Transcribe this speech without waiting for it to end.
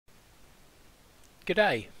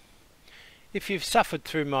G'day. If you've suffered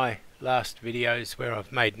through my last videos where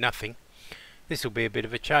I've made nothing, this will be a bit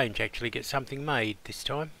of a change, actually get something made this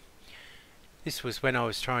time. This was when I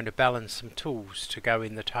was trying to balance some tools to go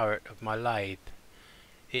in the turret of my lathe.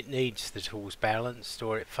 It needs the tools balanced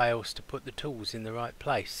or it fails to put the tools in the right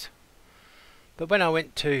place. But when I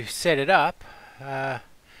went to set it up,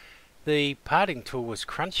 the parting tool was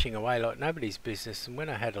crunching away like nobody's business, and when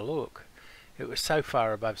I had a look, it was so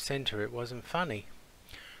far above centre it wasn't funny.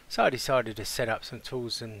 So I decided to set up some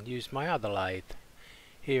tools and use my other lathe.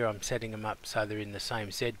 Here I'm setting them up so they're in the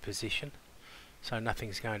same Z position, so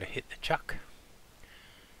nothing's going to hit the chuck.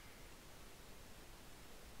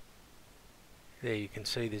 There you can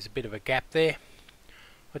see there's a bit of a gap there.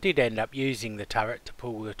 I did end up using the turret to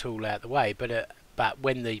pull the tool out the way, but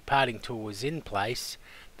when the parting tool was in place,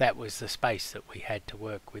 that was the space that we had to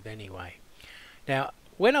work with anyway. Now,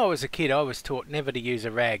 when I was a kid, I was taught never to use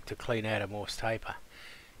a rag to clean out a Morse taper.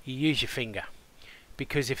 You use your finger,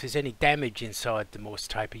 because if there's any damage inside the Morse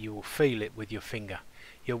taper, you will feel it with your finger.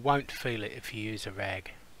 You won't feel it if you use a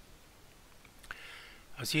rag.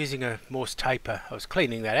 I was using a Morse taper. I was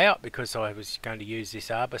cleaning that out because I was going to use this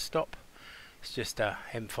arbor stop. It's just a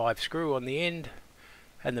M5 screw on the end,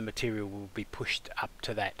 and the material will be pushed up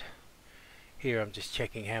to that. Here I'm just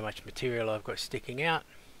checking how much material I've got sticking out.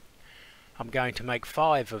 I'm going to make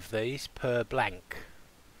 5 of these per blank.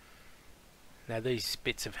 Now these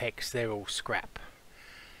bits of hex, they're all scrap.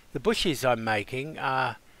 The bushes I'm making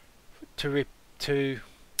are to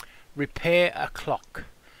repair a clock.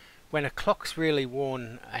 When a clock's really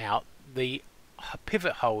worn out, the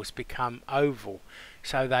pivot holes become oval,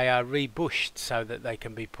 so they are rebushed so that they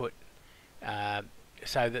can be put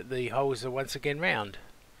so that the holes are once again round.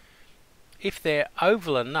 If they're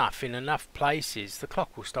oval enough in enough places, the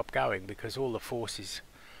clock will stop going because all the forces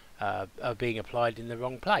are being applied in the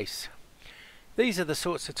wrong place. These are the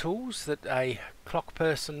sorts of tools that a clock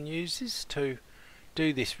person uses to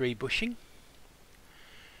do this rebushing.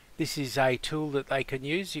 This is a tool that they can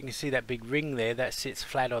use. You can see that big ring there, that sits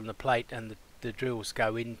flat on the plate, and the drills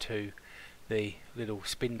go into the little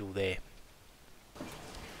spindle there.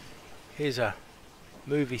 Here's a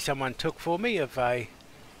movie someone took for me of a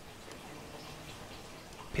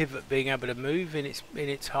pivot being able to move in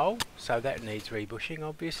its hole, so that needs rebushing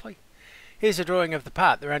obviously. Here's a drawing of the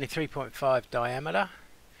part. They're only 3.5 diameter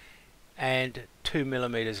and 2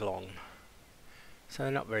 millimeters long, so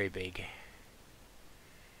they're not very big.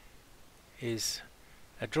 Here's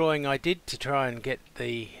a drawing I did to try and get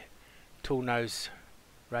the tool nose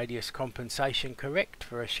radius compensation correct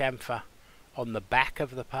for a chamfer on the back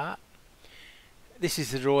of the part. This is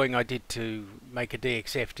the drawing I did to make a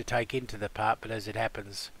DXF to take into the part, but as it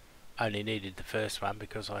happens only needed the first one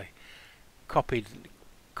because I copied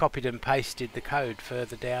and pasted the code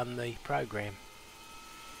further down the program.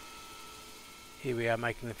 Here we are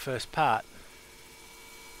making the first part.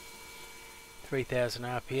 3000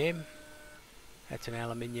 RPM. That's an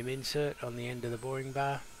aluminium insert on the end of the boring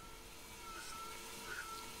bar.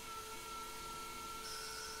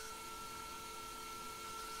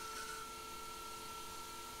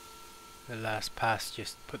 The last pass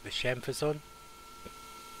just put the chamfers on,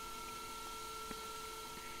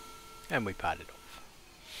 and we part it off.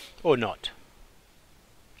 Or not,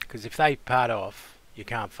 because if they part off you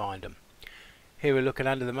can't find them. Here we're looking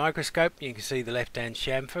under the microscope. You can see the left hand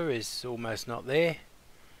chamfer is almost not there,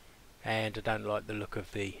 and I don't like the look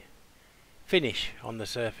of the finish on the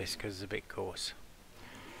surface because it's a bit coarse.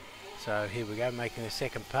 So here we go, making the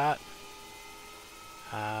second part.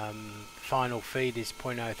 Final feed is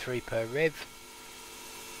 0.03 per rev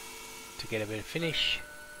to get a bit of finish,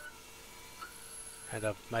 and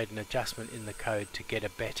I've made an adjustment in the code to get a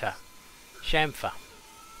better chamfer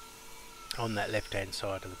on that left hand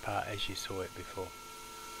side of the part as you saw it before.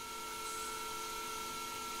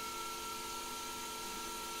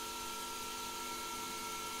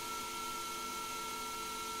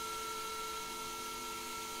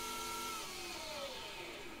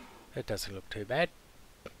 That doesn't look too bad.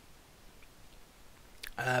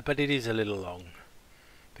 But it is a little long,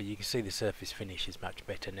 but you can see the surface finish is much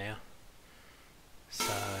better now.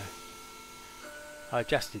 So I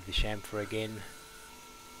adjusted the chamfer again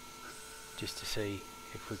just to see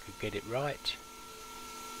if we could get it right.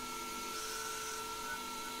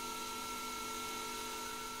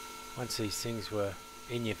 Once these things were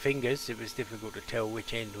in your fingers, it was difficult to tell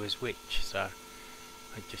which end was which, so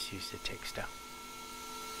I just used the texter.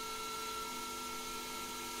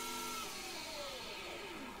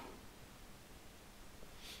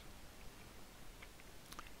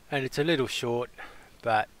 And it's a little short,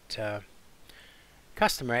 but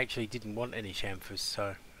customer actually didn't want any chamfers,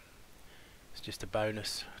 so It's just a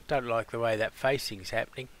bonus. Don't like the way that facing's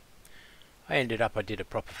happening. I did a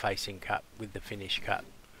proper facing cut with the finish cut.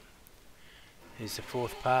 Here's the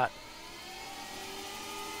fourth part.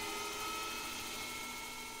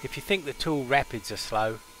 If you think the tool rapids are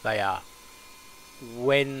slow, they are.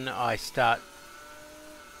 When I start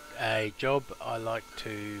a job, I like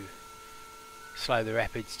to slow the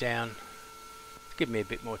rapids down. Give me a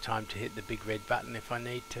bit more time to hit the big red button if I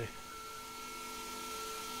need to.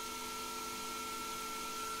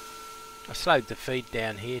 I slowed the feed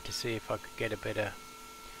down here to see if I could get a better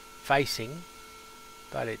facing,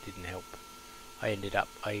 but it didn't help. I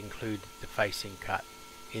included the facing cut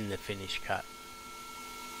in the finish cut.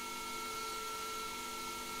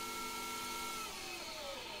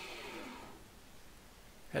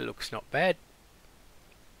 It looks not bad.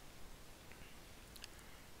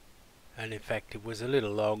 And in fact it was a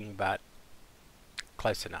little long, but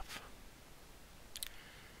close enough.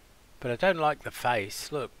 But I don't like the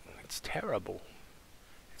face. Look, it's terrible.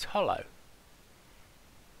 It's hollow.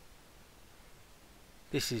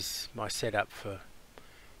 This is my setup for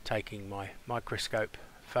taking my microscope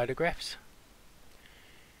photographs.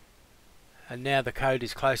 And now the code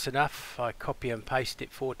is close enough. I copy and paste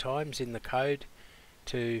it 4 times in the code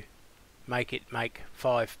to make it make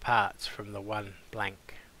 5 parts from the one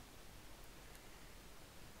blank.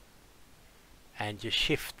 And just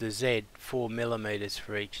shift the Z 4 millimeters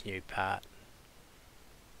for each new part.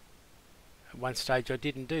 At one stage I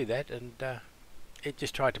didn't do that, and it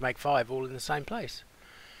just tried to make 5 all in the same place.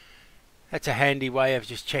 That's a handy way of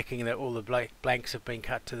just checking that all the blanks have been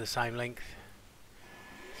cut to the same length.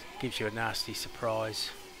 Gives you a nasty surprise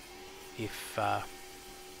if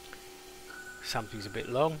something's a bit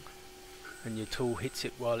long and your tool hits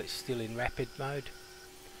it while it's still in rapid mode.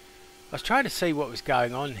 I was trying to see what was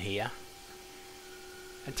going on here,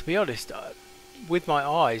 and to be honest, with my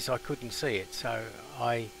eyes I couldn't see it, so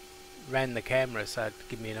I ran the camera so to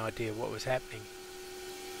give me an idea of what was happening.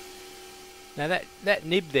 Now that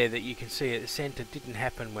nib there that you can see at the centre didn't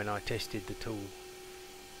happen when I tested the tool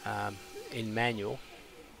in manual,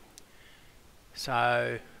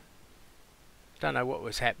 so don't know what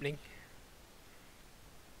was happening.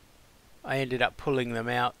 I ended up pulling them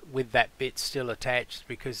out with that bit still attached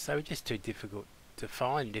because they were just too difficult to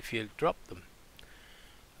find if you dropped them,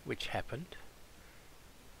 which happened,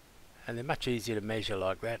 and they're much easier to measure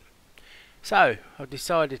like that. So I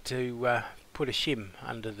decided to put a shim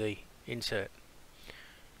under the insert,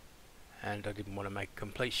 and I didn't want to make a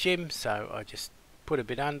complete shim, so I just put a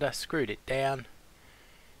bit under, screwed it down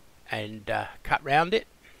and cut round it,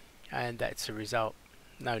 and that's the result.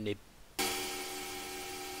 No nib.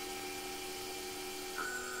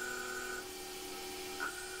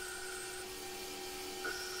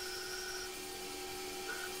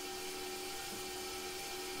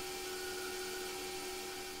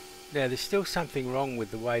 Now there's still something wrong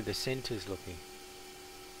with the way the centre's looking,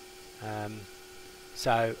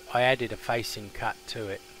 so I added a facing cut to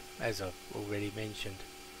it, as I've already mentioned,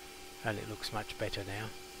 and it looks much better now.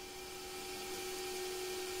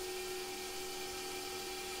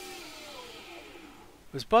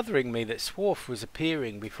 It was bothering me that swarf was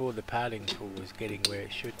appearing before the parting tool was getting where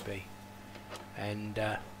it should be, and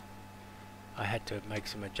I had to make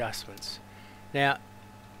some adjustments. Now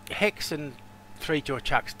hex and 3-jaw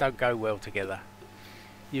chucks don't go well together.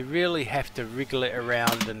 You really have to wriggle it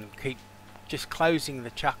around and keep just closing the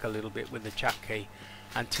chuck a little bit with the chuck key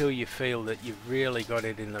until you feel that you've really got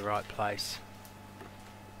it in the right place.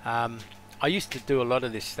 I used to do a lot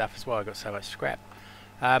of this stuff, that's why I got so much scrap,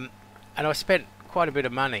 and I spent quite a bit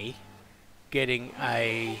of money getting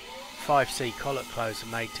a 5C collet closer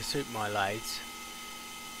made to suit my lathes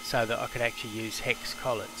so that I could actually use hex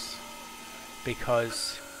collets,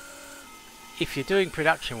 because if you're doing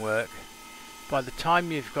production work, by the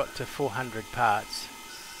time you've got to 400 parts,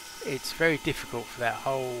 it's very difficult for that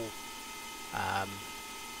whole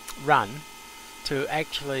run to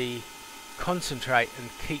actually concentrate and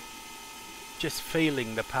keep just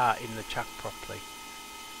feeling the part in the chuck properly.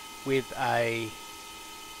 With a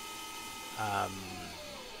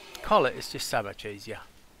collet, it's just so much easier.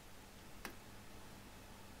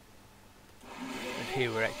 And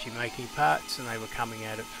here we're actually making parts, and they were coming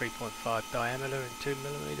out at 3.5 diameter and 2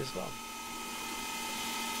 millimeters long.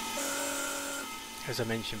 As I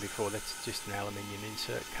mentioned before, that's just an aluminium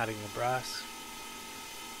insert cutting the brass.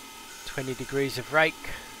 20 degrees of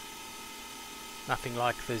rake. Nothing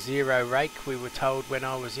like the zero rake we were told when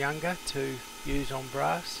I was younger to use on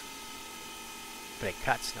brass. But it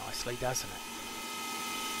cuts nicely, doesn't it?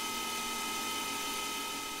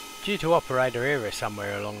 Due to operator error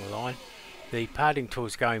somewhere along the line, the parting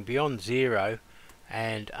tool's going beyond 0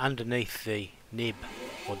 and underneath the nib,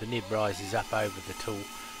 or the nib rises up over the tool,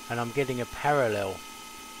 and I'm getting a parallel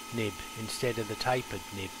nib instead of the tapered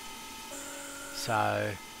nib.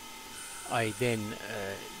 So I then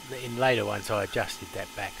in later ones I adjusted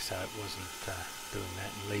that back so it wasn't doing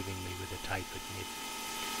that and leaving me with a tapered nib.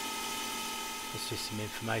 It's just some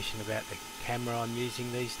information about the camera I'm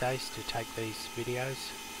using these days to take these videos.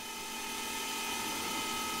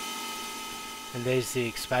 And there's the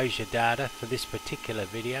exposure data for this particular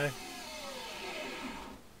video.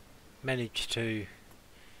 Managed to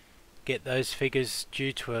get those figures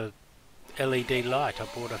due to a LED light I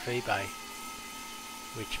bought off eBay,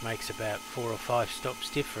 which makes about 4 or 5 stops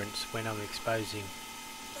difference when I'm exposing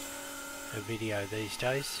a video these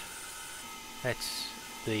days. That's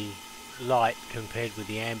the light compared with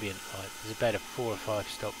the ambient light. There's about a 4 or 5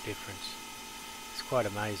 stop difference. It's quite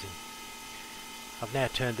amazing. I've now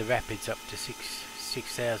turned the rapids up to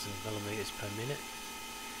 6,000 millimeters per minute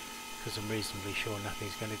because I'm reasonably sure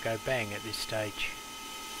nothing's going to go bang at this stage.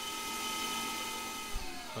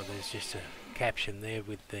 Well, there's just a caption there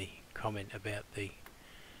with the comment about the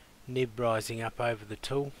nib rising up over the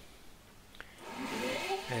tool,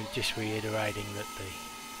 and just reiterating that the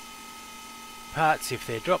parts, if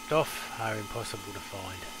they're dropped off, are impossible to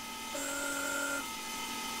find.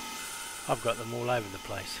 I've got them all over the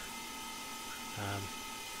place.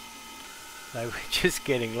 They were just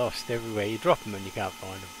getting lost everywhere. You drop them and you can't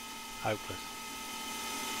find them. Hopeless.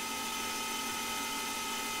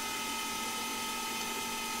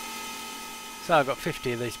 So I've got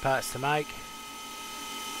 50 of these parts to make.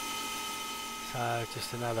 So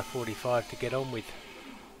just another 45 to get on with.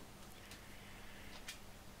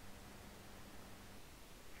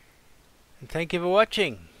 And thank you for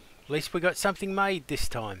watching. At least we got something made this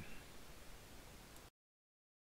time.